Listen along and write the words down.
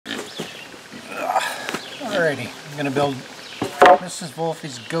Alrighty, I'm going to build Mrs.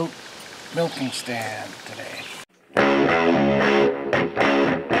 Volfie's goat milking stand today.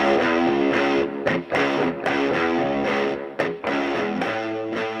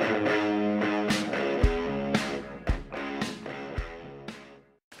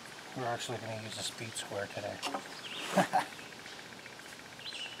 We're actually going to use a speed square today.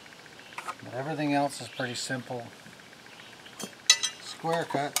 But everything else is pretty simple. Square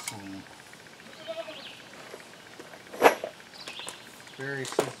cuts and very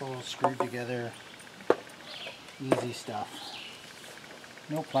simple, screwed together, easy stuff.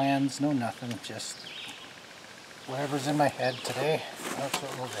 No plans, no nothing, just whatever's in my head today, that's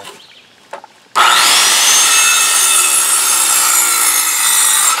what we'll do.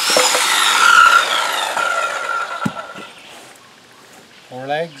 4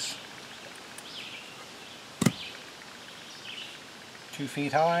 legs, 2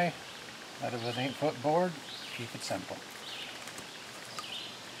 feet high, out of an 8-foot board, keep it simple.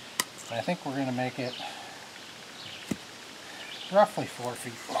 I think we're going to make it roughly 4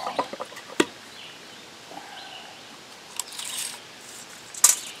 feet long.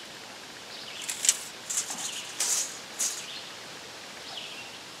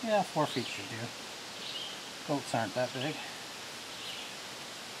 Yeah, 4 feet should do. Goats aren't that big.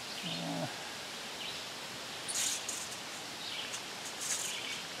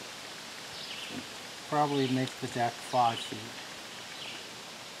 Probably make the deck 5 feet.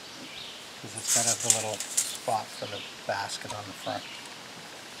 Because it's got the little spot for the basket on the front.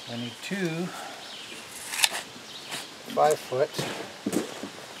 I need 2 5-foot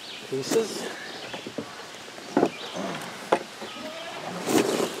pieces.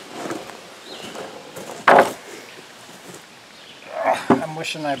 I'm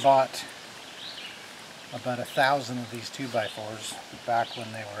wishing I bought about 1,000 of these 2x4s back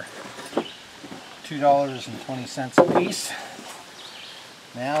when they were $2.20 a piece.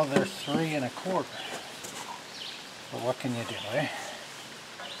 Now they're $3 1/4. But what can you do, eh?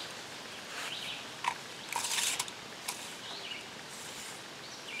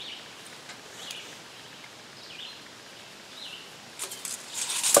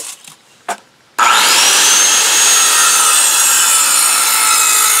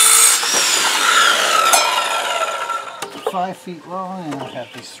 It's 5 feet long, and I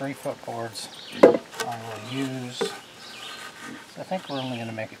have these 3-foot boards I will use. So I think we're only going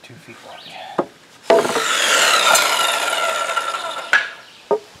to make it 2 feet long.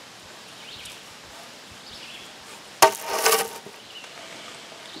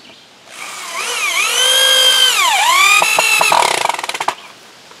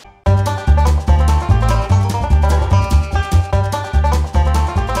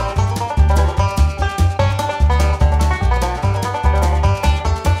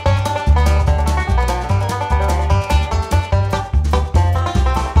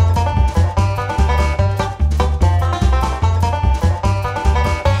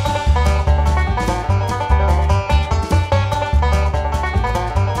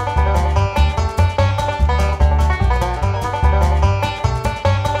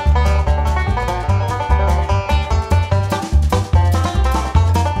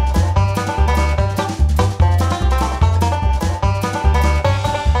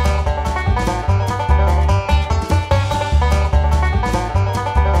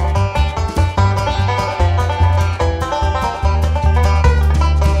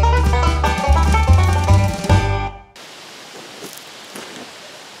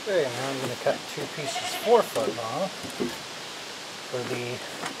 Okay, now I'm going to cut 2 pieces 4-foot long for the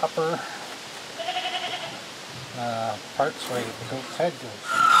upper parts where the goat's head goes.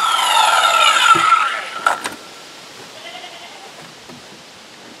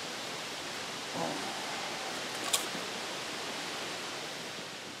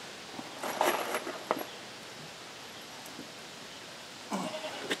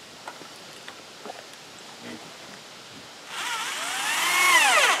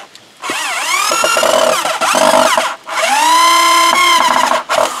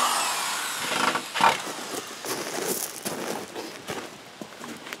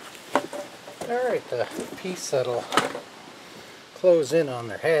 Alright, the piece that'll close in on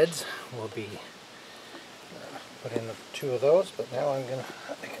their heads will be put in 2 of those, but now I can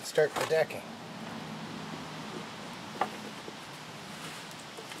start the decking.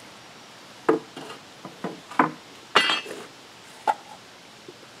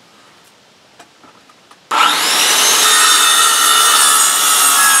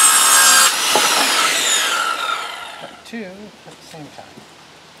 Got 2 at the same time.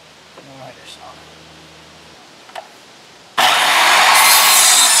 No lighter saw.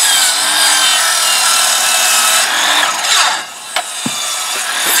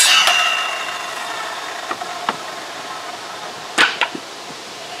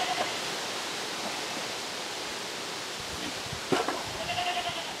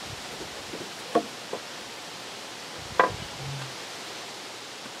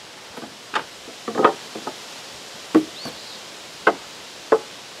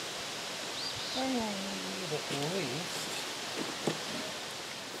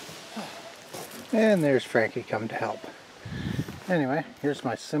 And there's Frankie come to help. Anyway, here's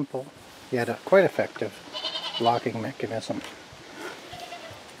my simple yet quite effective locking mechanism.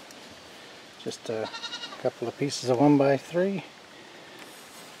 Just a couple of pieces of 1x3,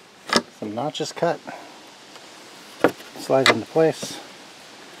 some notches cut, slide into place.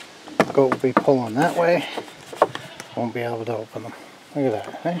 The goat will be pulling that way, won't be able to open them. Look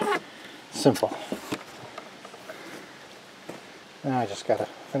at that, eh? Simple. Now I just gotta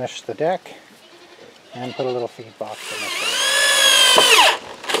finish the deck and put a little feed box in this.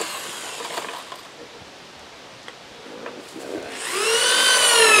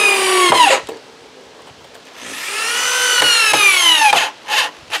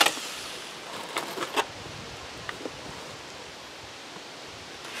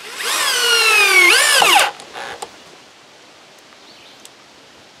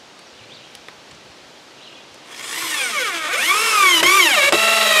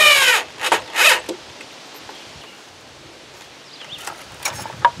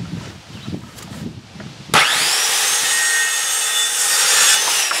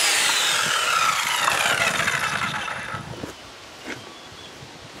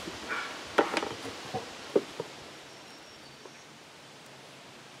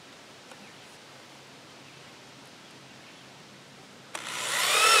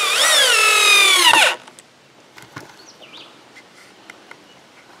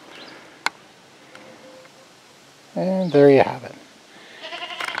 And there you have it.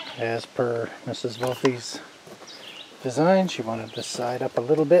 As per Mrs. Volfie's design, she wanted this side up a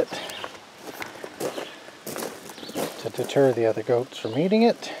little bit to deter the other goats from eating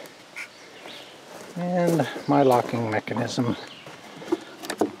it. And my locking mechanism,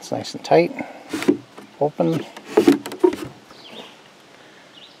 it's nice and tight, open.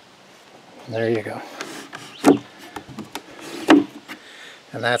 There you go.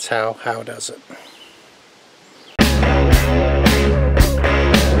 And that's how does it.